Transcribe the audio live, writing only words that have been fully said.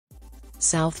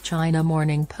South China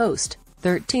Morning Post,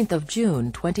 13th of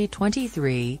June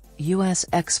 2023, U.S.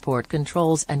 export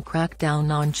controls and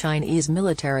crackdown on Chinese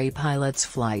military pilots'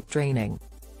 flight training.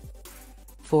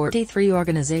 43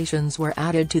 organizations were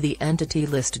added to the entity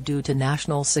list due to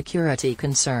national security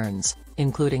concerns,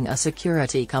 including a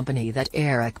security company that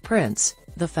Erik Prince,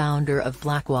 the founder of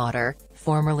Blackwater,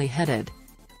 formerly headed.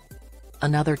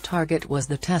 Another target was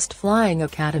the Test Flying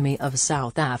Academy of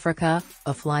South Africa,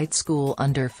 a flight school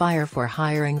under fire for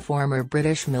hiring former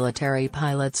British military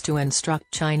pilots to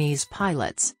instruct Chinese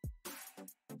pilots.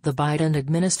 The Biden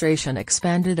administration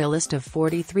expanded a list of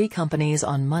 43 companies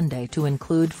on Monday to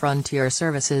include Frontier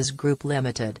Services Group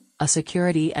Ltd, a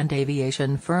security and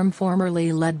aviation firm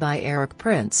formerly led by Erik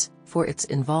Prince, for its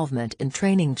involvement in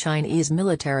training Chinese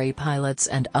military pilots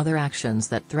and other actions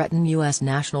that threaten U.S.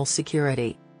 national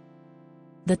security.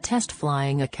 The Test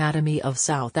Flying Academy of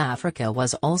South Africa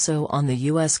was also on the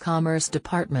U.S. Commerce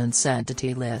Department's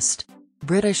entity list.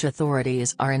 British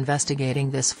authorities are investigating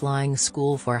this flying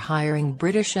school for hiring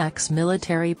British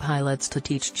ex-military pilots to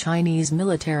teach Chinese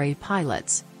military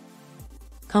pilots.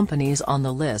 Companies on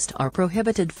the list are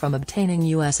prohibited from obtaining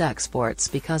U.S. exports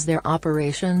because their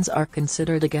operations are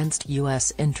considered against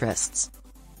U.S. interests.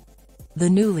 The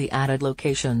newly added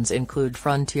locations include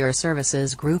Frontier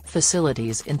Services Group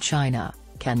facilities in China,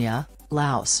 Kenya,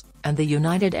 Laos, and the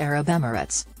United Arab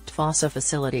Emirates, TFASA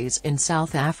facilities in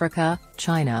South Africa,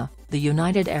 China, the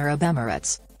United Arab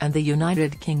Emirates, and the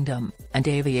United Kingdom, and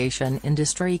Aviation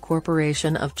Industry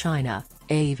Corporation of China,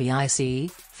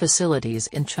 AVIC, facilities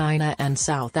in China and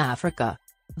South Africa.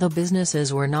 The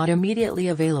businesses were not immediately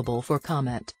available for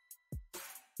comment.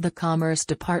 The Commerce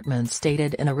Department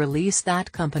stated in a release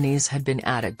that companies had been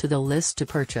added to the list to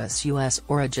purchase U.S.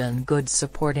 origin goods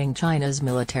supporting China's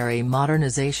military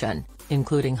modernization,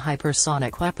 including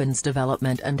hypersonic weapons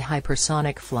development and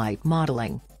hypersonic flight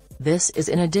modeling. This is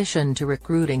in addition to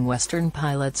recruiting Western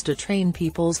pilots to train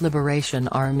People's Liberation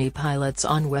Army pilots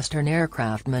on Western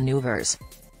aircraft maneuvers.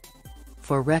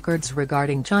 For records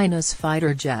regarding China's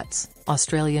fighter jets,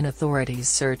 Australian authorities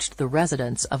searched the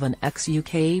residence of an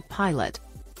ex-UK pilot.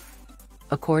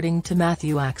 According to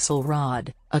Matthew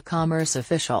Axelrod, a commerce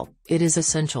official, it is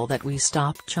essential that we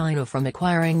stop China from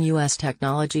acquiring U.S.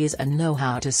 technologies and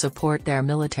know-how to support their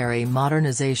military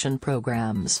modernization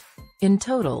programs. In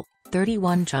total,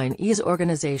 31 Chinese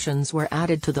organizations were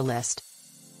added to the list.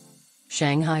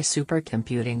 Shanghai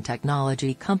Supercomputing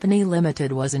Technology Company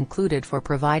Limited was included for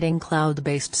providing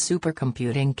cloud-based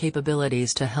supercomputing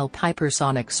capabilities to help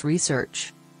hypersonics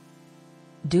research.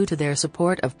 Due to their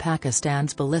support of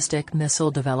Pakistan's ballistic missile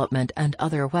development and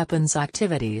other weapons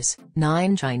activities,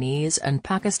 9 Chinese and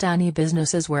Pakistani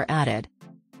businesses were added.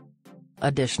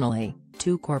 Additionally,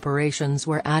 2 corporations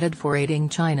were added for aiding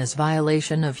China's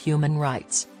violation of human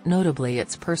rights, notably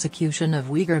its persecution of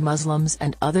Uyghur Muslims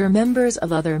and other members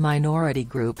of other minority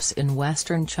groups in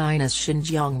western China's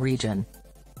Xinjiang region.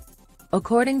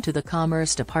 According to the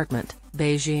Commerce Department,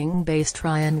 Beijing-based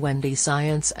Ryan Wendy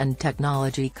Science and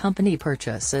Technology Company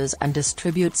purchases and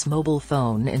distributes mobile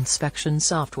phone inspection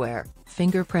software,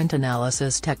 fingerprint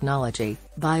analysis technology,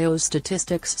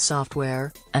 biostatistics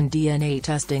software, and DNA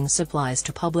testing supplies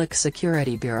to public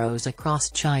security bureaus across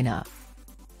China.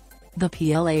 The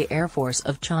PLA Air Force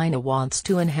of China wants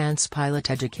to enhance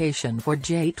pilot education for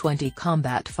J-20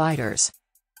 combat fighters.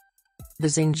 The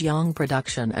Xinjiang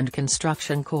Production and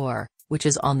Construction Corps, which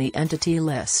is on the entity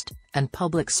list, and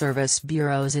public service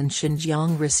bureaus in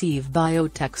Xinjiang receive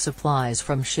biotech supplies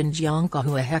from Xinjiang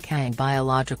Kahuahekang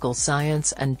Biological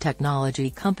Science and Technology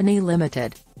Company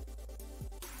Limited.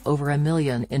 Over 1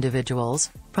 million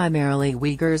individuals, primarily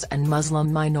Uyghurs and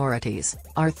Muslim minorities,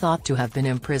 are thought to have been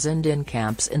imprisoned in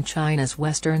camps in China's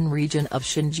western region of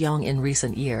Xinjiang in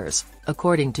recent years,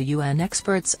 according to UN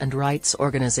experts and rights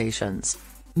organizations.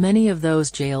 Many of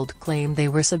those jailed claim they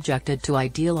were subjected to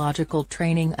ideological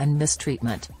training and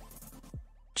mistreatment.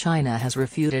 China has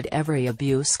refuted every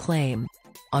abuse claim.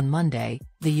 On Monday,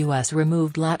 the U.S.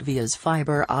 removed Latvia's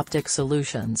fiber optic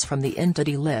solutions from the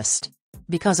entity list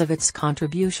because of its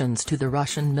contributions to the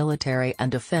Russian military and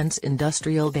defense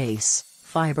industrial base.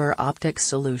 Fiber Optic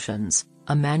Solutions,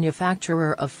 a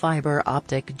manufacturer of fiber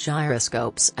optic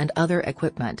gyroscopes and other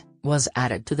equipment, was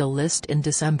added to the list in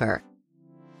December.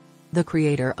 The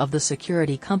creator of the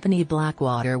security company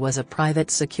Blackwater was a private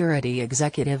security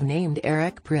executive named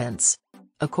Erik Prince.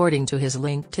 According to his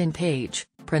LinkedIn page,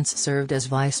 Prince served as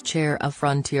vice chair of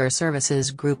Frontier Services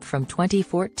Group from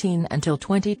 2014 until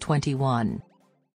 2021.